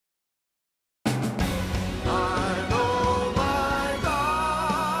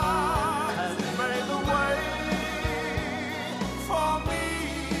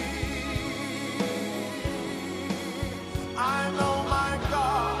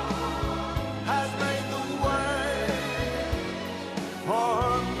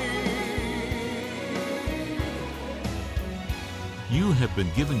have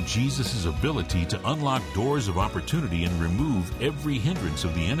been given Jesus' ability to unlock doors of opportunity and remove every hindrance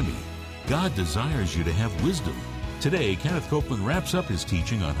of the enemy. God desires you to have wisdom. Today, Kenneth Copeland wraps up his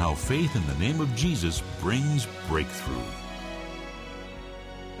teaching on how faith in the name of Jesus brings breakthrough.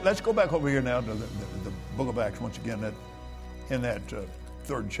 Let's go back over here now to the book of Acts once again, in that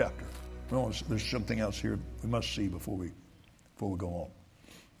third chapter. There's something else here we must see before we go on.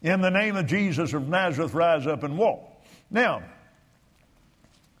 In the name of Jesus of Nazareth, rise up and walk. Now,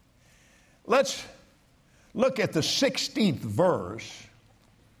 let's look at the 16th verse.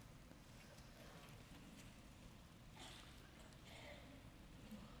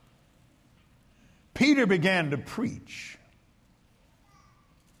 Peter began to preach.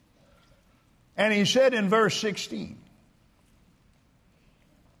 And he said in verse 16,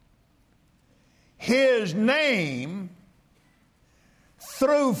 his name,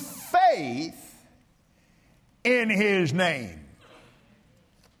 through faith in his name.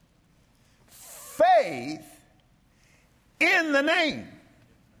 Faith in the name.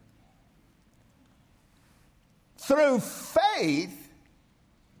 Through faith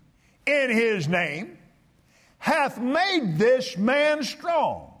in his name hath made this man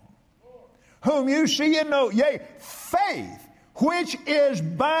strong, whom you see and know. Yea, faith which is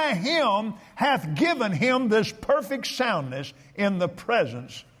by him hath given him this perfect soundness in the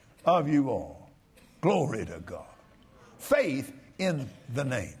presence of you all. Glory to God. Faith in the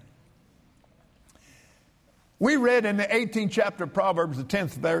name. We read in the 18th chapter of Proverbs, the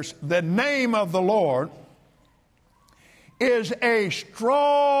 10th verse, the name of the Lord is a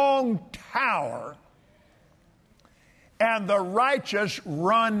strong tower, and the righteous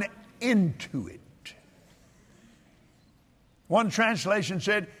run into it. One translation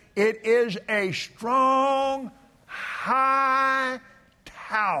said, it is a strong, high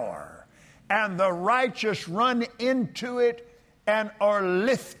tower, and the righteous run into it and are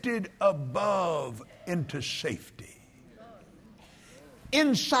lifted above into safety.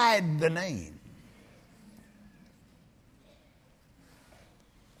 Inside the name.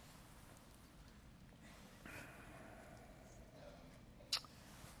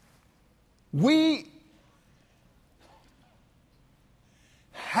 We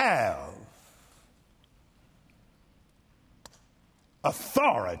have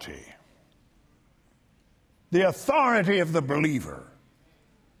authority. The authority of the believer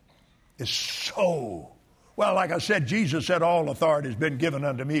is so, well, like I said, Jesus said, all authority has been given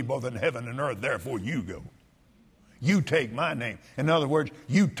unto me, both in heaven and earth, therefore you go. You take my name. In other words,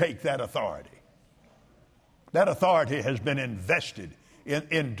 you take that authority. That authority has been invested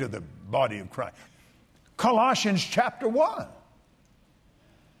into the body of Christ. Colossians chapter 1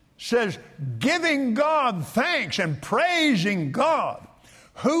 says, giving God thanks and praising God,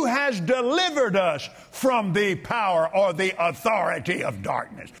 who has delivered us from the power or the authority of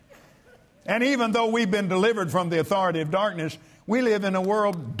darkness. And even though we've been delivered from the authority of darkness, we live in a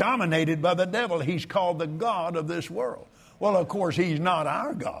world dominated by the devil. He's called the God of this world. Well, of course, he's not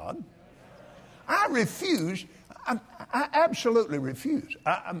our God. I refuse. I absolutely refuse.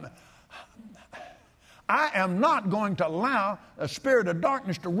 I am not going to allow a spirit of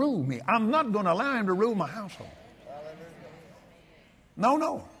darkness to rule me. I'm not going to allow him to rule my household.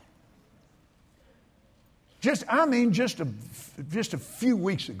 No. Just a few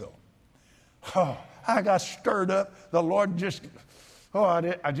weeks ago, I got stirred up. The Lord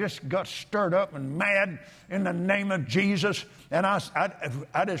I just got stirred up and mad in the name of Jesus, and I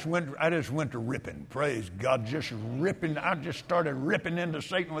just went to ripping. Praise God, just ripping. I just started ripping into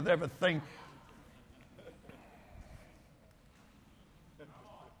Satan with everything.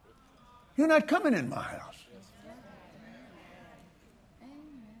 You're not coming in my house.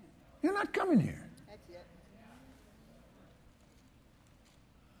 You're not coming here.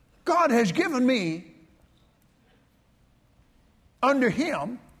 God has given me, under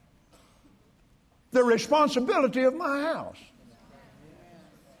him, the responsibility of my house.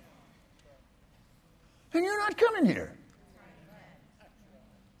 And you're not coming here.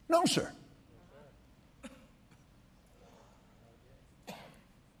 No, sir.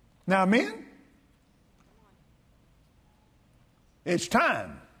 Now, men, it's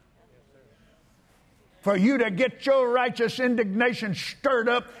time for you to get your righteous indignation stirred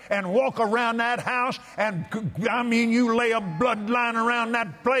up and walk around that house. And you lay a bloodline around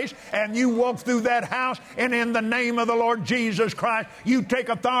that place and you walk through that house, and in the name of the Lord Jesus Christ, you take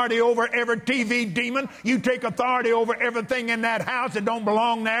authority over every TV demon. You take authority over everything in that house that don't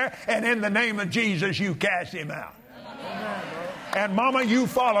belong there. And in the name of Jesus, you cast him out. Amen. And mama, you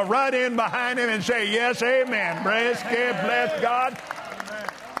follow right in behind him and say, yes, amen. Bless God.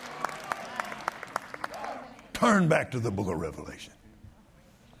 Turn back to the book of Revelation.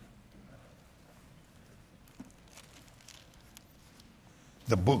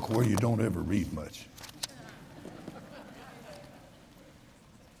 the book where you don't ever read much.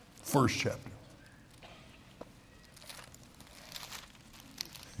 First chapter.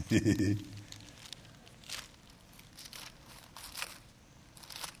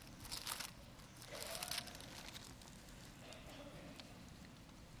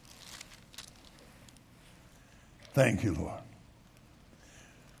 Thank you, Lord.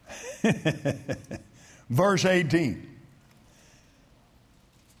 Verse 18.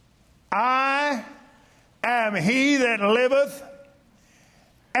 I am he that liveth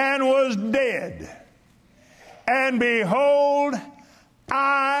and was dead, and behold,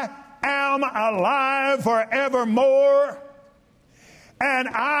 I am alive forevermore, and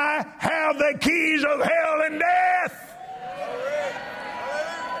I have the keys of hell and death.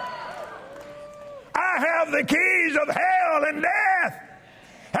 I have the keys of hell and death.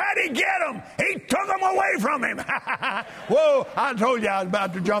 How'd he get them? He took them away from him. Whoa, I told you I was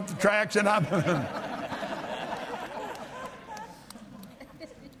about to jump the tracks, and I'm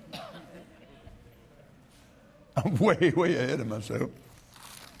way ahead of myself.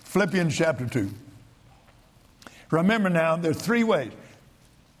 Philippians chapter 2. Remember now, there are three ways.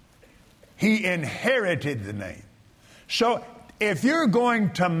 He inherited the name. So if you're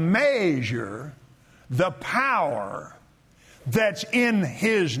going to measure the power that's in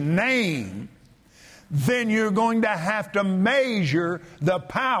his name, then you're going to have to measure the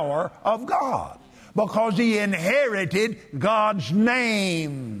power of God, because he inherited God's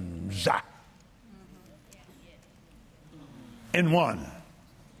names in one.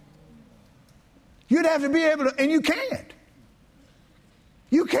 You'd have to be able to, and you can't.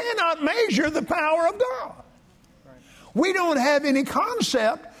 You cannot measure the power of God. We don't have any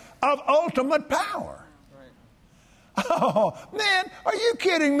concept of ultimate power. Oh, man, are you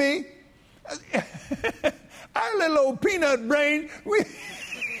kidding me? Our little old peanut brain,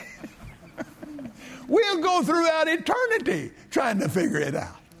 we'll go throughout eternity trying to figure it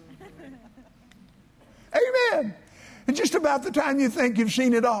out. Amen. And just about the time you think you've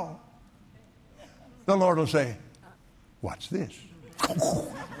seen it all, the Lord will say, watch this.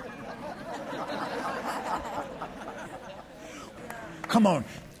 Come on,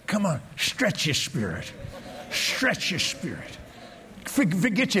 stretch your spirit. Stretch your spirit.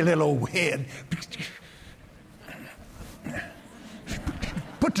 Forget your little old head.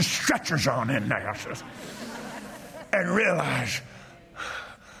 Put the stretchers on in there and realize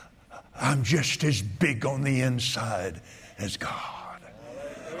I'm just as big on the inside as God.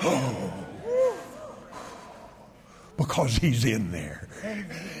 Oh, because he's in there.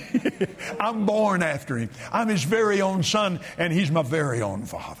 I'm born after him. I'm his very own son, and he's my very own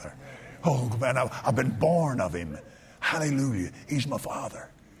father. Oh, man, I've been born of him. Hallelujah. He's my father.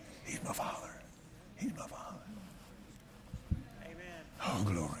 He's my father. He's my father. Amen. Oh,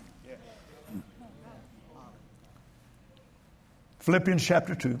 glory. Philippians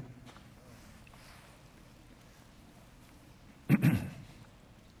chapter 2.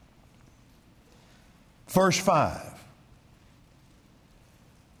 Verse 5.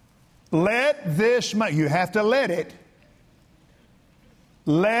 Let this mind, you have to let it.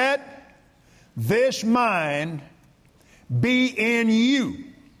 Let this mind be in you,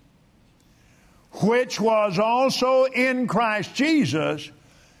 which was also in Christ Jesus,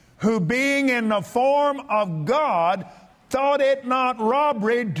 who being in the form of God, thought it not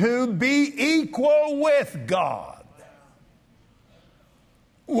robbery to be equal with God.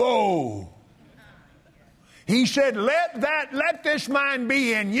 Whoa. He said, let this mind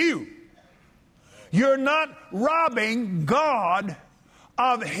be in you. You're not robbing God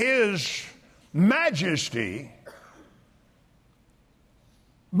of his majesty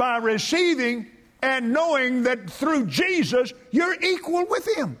by receiving and knowing that through Jesus you're equal with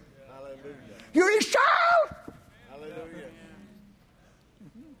him. Hallelujah. You're his child. Hallelujah.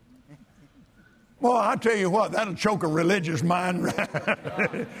 Well, I tell you what, that'll choke a religious mind.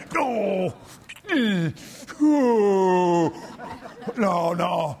 Oh,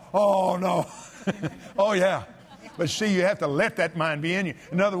 no, oh no. Oh yeah. But see, you have to let that mind be in you.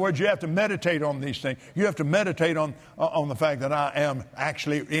 In other words, you have to meditate on these things. You have to meditate on the fact that I am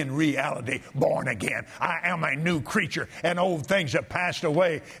actually, in reality, born again. I am a new creature, and old things have passed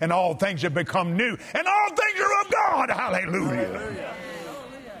away, and all things have become new, and all things are of God. Hallelujah. Hallelujah.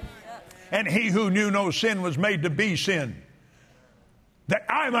 And he who knew no sin was made to be sin, that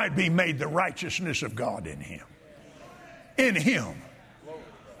I might be made the righteousness of God in him. In him.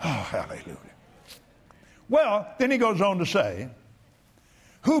 Oh, hallelujah. Well, then he goes on to say,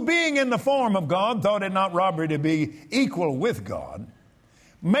 who being in the form of God thought it not robbery to be equal with God,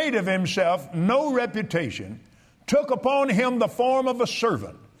 made of himself no reputation, took upon him the form of a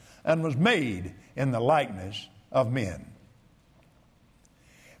servant, and was made in the likeness of men.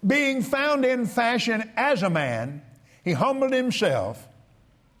 Being found in fashion as a man, he humbled himself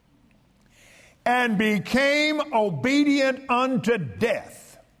and became obedient unto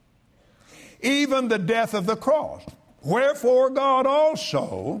death, even the death of the cross. Wherefore God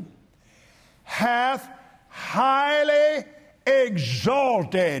also hath highly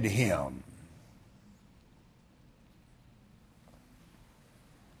exalted him.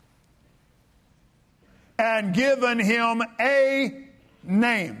 And given him a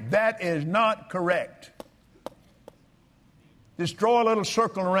name. That is not correct. Just draw a little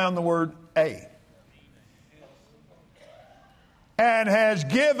circle around the word a. And has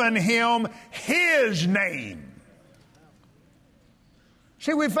given him his name.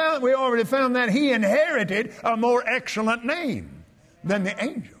 See, we already found that he inherited a more excellent name than the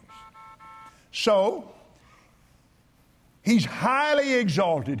angels. So, he's highly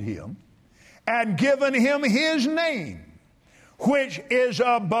exalted him and given him his name, which is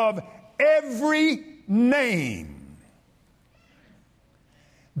above every name,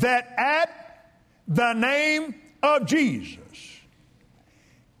 that at the name of Jesus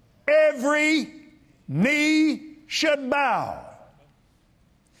every knee should bow.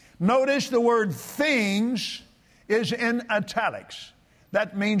 Notice the word things is in italics.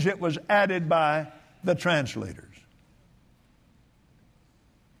 That means it was added by the translators.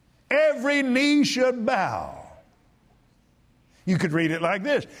 Every knee should bow. You could read it like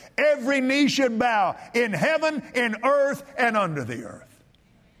this. Every knee should bow in heaven, in earth, and under the earth.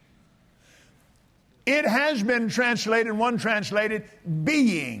 It has been translated, one translated,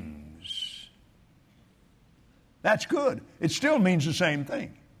 beings. That's good. It still means the same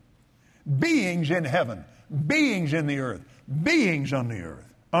thing. Beings in heaven, beings in the earth, beings on the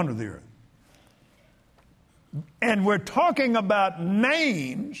earth, under the earth. And we're talking about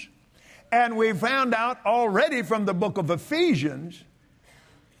names, and we found out already from the book of Ephesians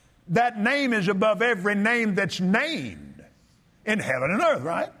that name is above every name that's named in heaven and earth,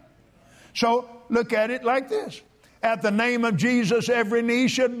 right? So look at it like this. At the name of Jesus, every knee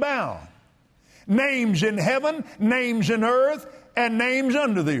should bow. Names in heaven, names in earth, and names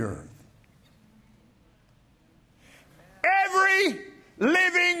under the earth. Every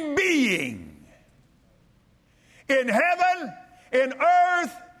living being in heaven, in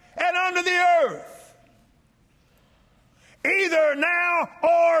earth, and under the earth, either now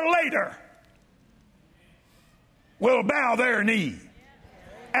or later, will bow their knee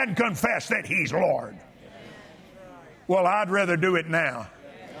and confess that He's Lord. Well, I'd rather do it now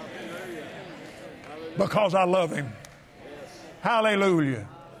because I love Him. Hallelujah.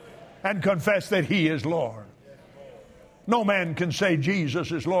 And confess that He is Lord. No man can say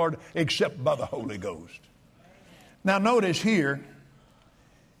Jesus is Lord except by the Holy Ghost. Now notice here,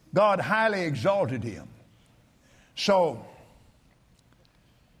 God highly exalted him. So,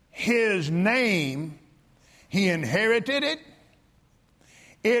 his name, he inherited it.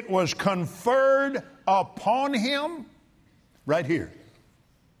 It was conferred upon him right here.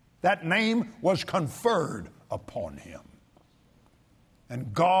 That name was conferred upon him.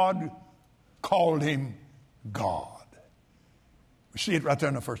 And God called him God. We see it right there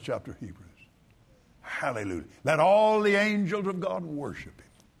in the first chapter of Hebrews. Hallelujah. Let all the angels of God worship him.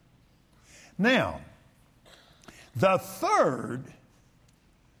 Now, the third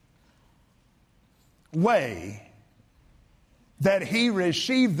way that he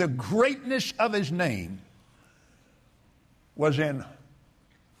received the greatness of his name was in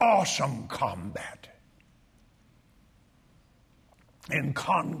awesome combat, in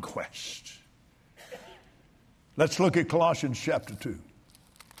conquest. Let's look at Colossians chapter 2.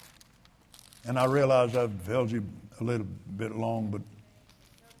 And I realize I've held you a little bit long, but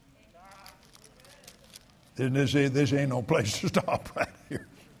this ain't no place to stop right here.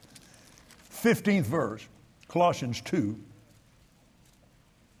 15th verse, Colossians 2.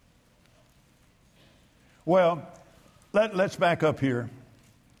 Well, let's back up here.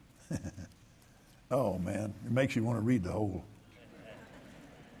 Oh, man, it makes you want to read the whole.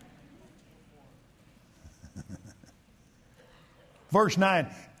 Verse 9,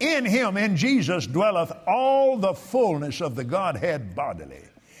 in him, in Jesus, dwelleth all the fullness of the Godhead bodily.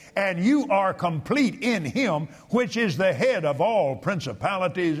 And you are complete in him, which is the head of all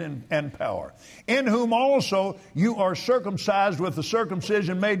principalities and power, in whom also you are circumcised with the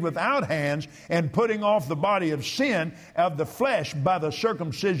circumcision made without hands, and putting off the body of sin of the flesh by the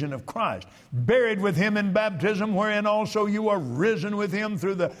circumcision of Christ, buried with him in baptism, wherein also you are risen with him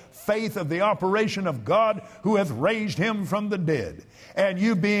through the faith of the operation of God, who hath raised him from the dead. And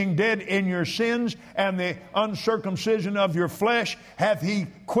you being dead in your sins and the uncircumcision of your flesh, hath he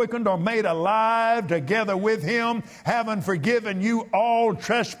quickened or made alive together with him, having forgiven you all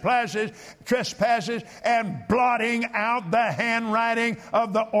trespasses, and blotting out the handwriting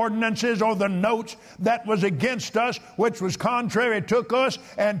of the ordinances or the notes that was against us, which was contrary to us,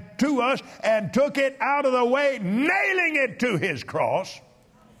 and took it out of the way, nailing it to his cross,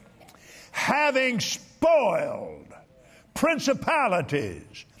 having spoiled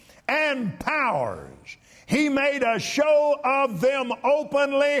principalities and powers. He made a show of them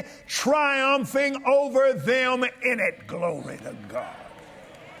openly, triumphing over them in it. Glory to God.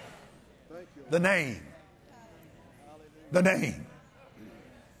 The name. The name.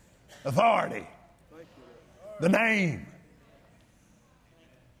 Authority. The name.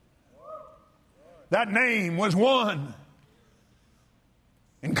 That name was won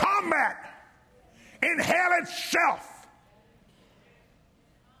in combat, in hell itself.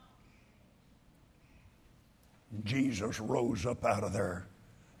 Jesus rose up out of there,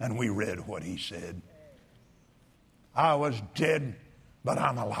 and we read what he said. I was dead, but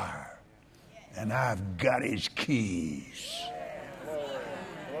I'm alive, and I've got his keys.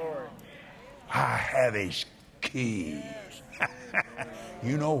 I have his keys.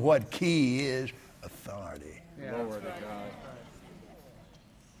 You know what key is? Authority. Glory to God.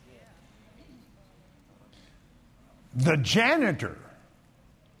 The janitor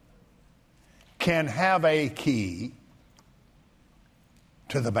can have a key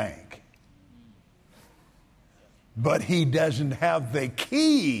to the bank, but he doesn't have the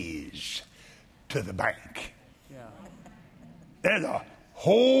keys to the bank. Yeah. There's a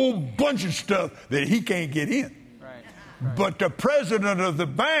whole bunch of stuff that he can't get in. Right. But the president of the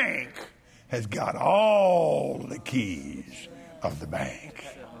bank has got all the keys of the bank.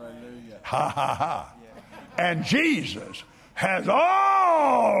 Hallelujah. Ha ha ha. And Jesus has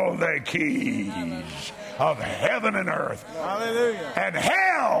all the keys of heaven and earth. Hallelujah. And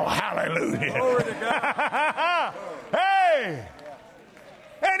hell. Hallelujah. Glory to God. Hey!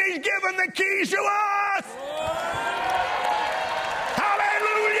 And he's given the keys to us.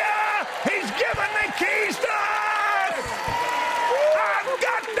 Hallelujah! He's given the keys to us. I've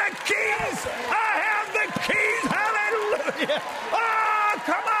got the keys. I have the keys. Hallelujah. Oh,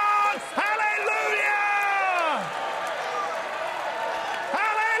 come on. Hallelujah.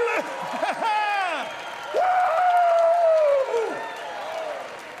 Hallelujah. Woo!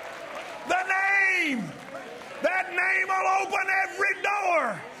 The name. That name will open every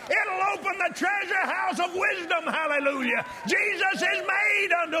door. It'll open the treasure house of wisdom. Hallelujah. Jesus is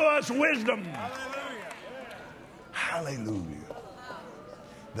made unto us wisdom. Hallelujah. Hallelujah.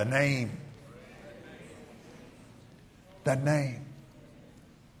 The name. That name.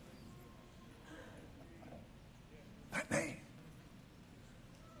 That name.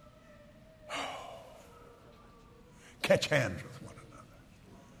 Catch hands with one another.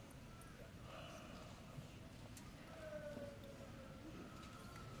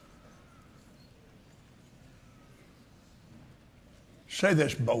 Say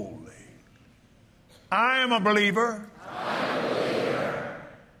this boldly. I am a believer.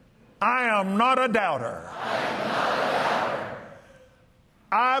 I am not a doubter.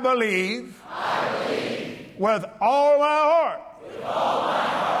 I believe with all my heart.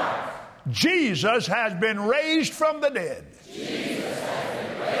 Jesus has been raised from the dead.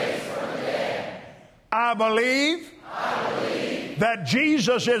 I believe that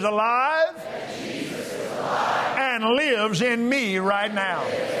Jesus is alive and lives in me right now.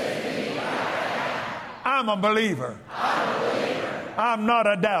 I'm a believer. I'm not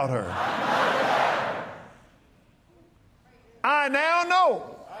a doubter. I now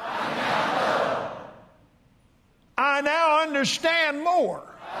know. I now understand more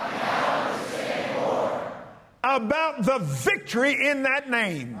about the victory in that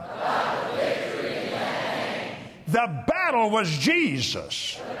name. The battle was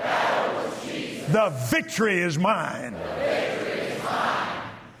Jesus. The victory is mine.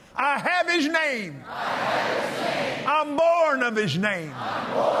 I have his name. I'm born of his name.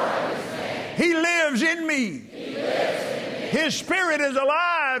 He lives in me. His spirit is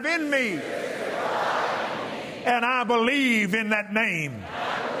alive in me. And I believe in that name.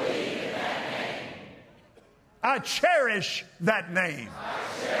 I cherish that name.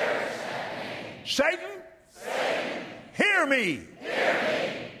 Satan, hear me.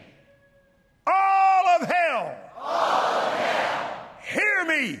 All of hell, hear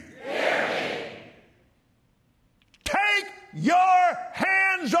me. Take your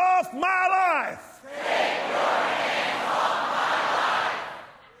hands off my life.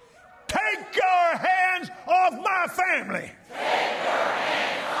 Take your hands off my family.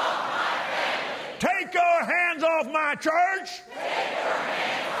 Take your hands off my church.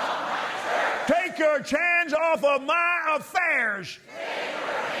 Take your hands off of my affairs.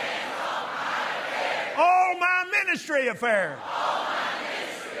 All my ministry affairs.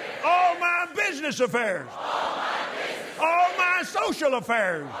 All my business affairs. All my social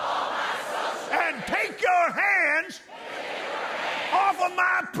affairs. And take your hands off of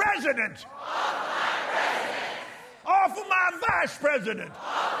my president. Off of my vice president.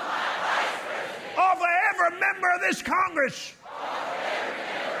 Off of every member of this Congress.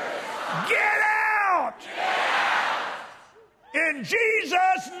 Get out! In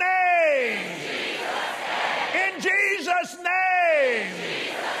Jesus' name! In Jesus' name!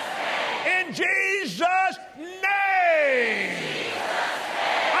 In Jesus' name!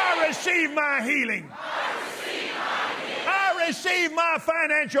 I receive my healing. I receive my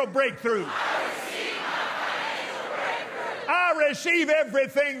financial breakthrough. I receive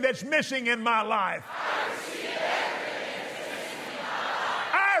everything that's missing in my life.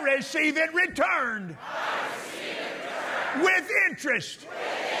 I receive it returned with interest.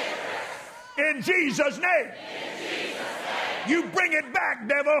 In Jesus' name. You bring it back,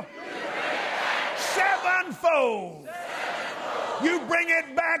 devil. Sevenfold. You bring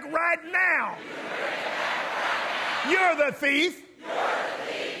it back right now. You're the thief.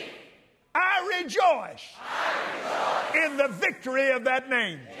 I rejoice in the victory of that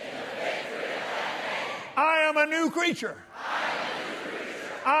name. I am a new creature.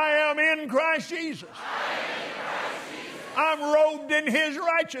 I am in Christ Jesus. I'm robed in His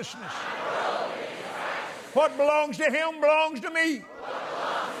righteousness. What belongs to Him belongs to me.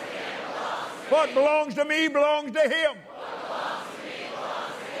 What belongs to me belongs to Him.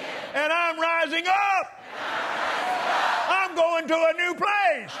 And I'm rising up. I'm going to a new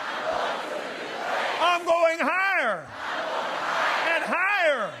place. I'm going higher and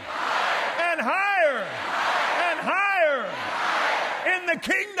higher and higher and higher in the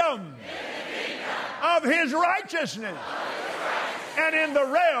kingdom of His righteousness and in the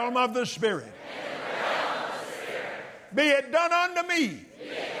realm of the Spirit. Be it done unto me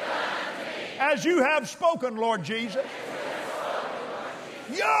as you have spoken, Lord Jesus.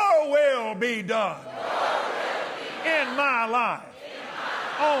 Your will be done in my life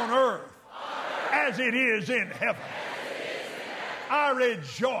on earth as it is in heaven. I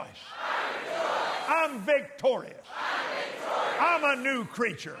rejoice. I'm victorious. I'm a new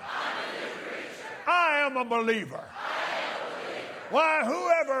creature. I am a believer. Why,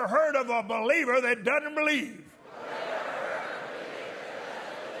 whoever heard of a believer that doesn't believe?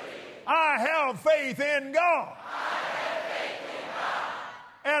 I have faith in God.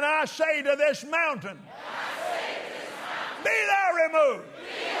 And I say to this mountain, be thou removed.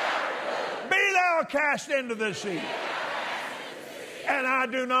 Be thou cast into the sea. And I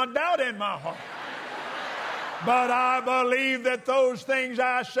do not doubt in my heart, but I believe that those things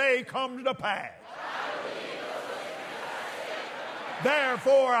I say come to pass.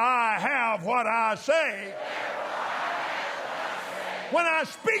 Therefore I have what I say when I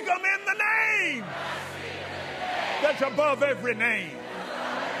speak them in the name that's above every name,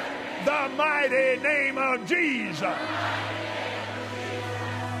 the mighty name of Jesus.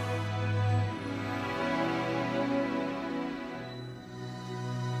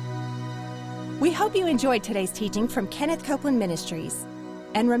 We hope you enjoyed today's teaching from Kenneth Copeland Ministries.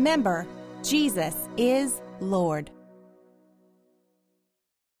 And remember, Jesus is Lord.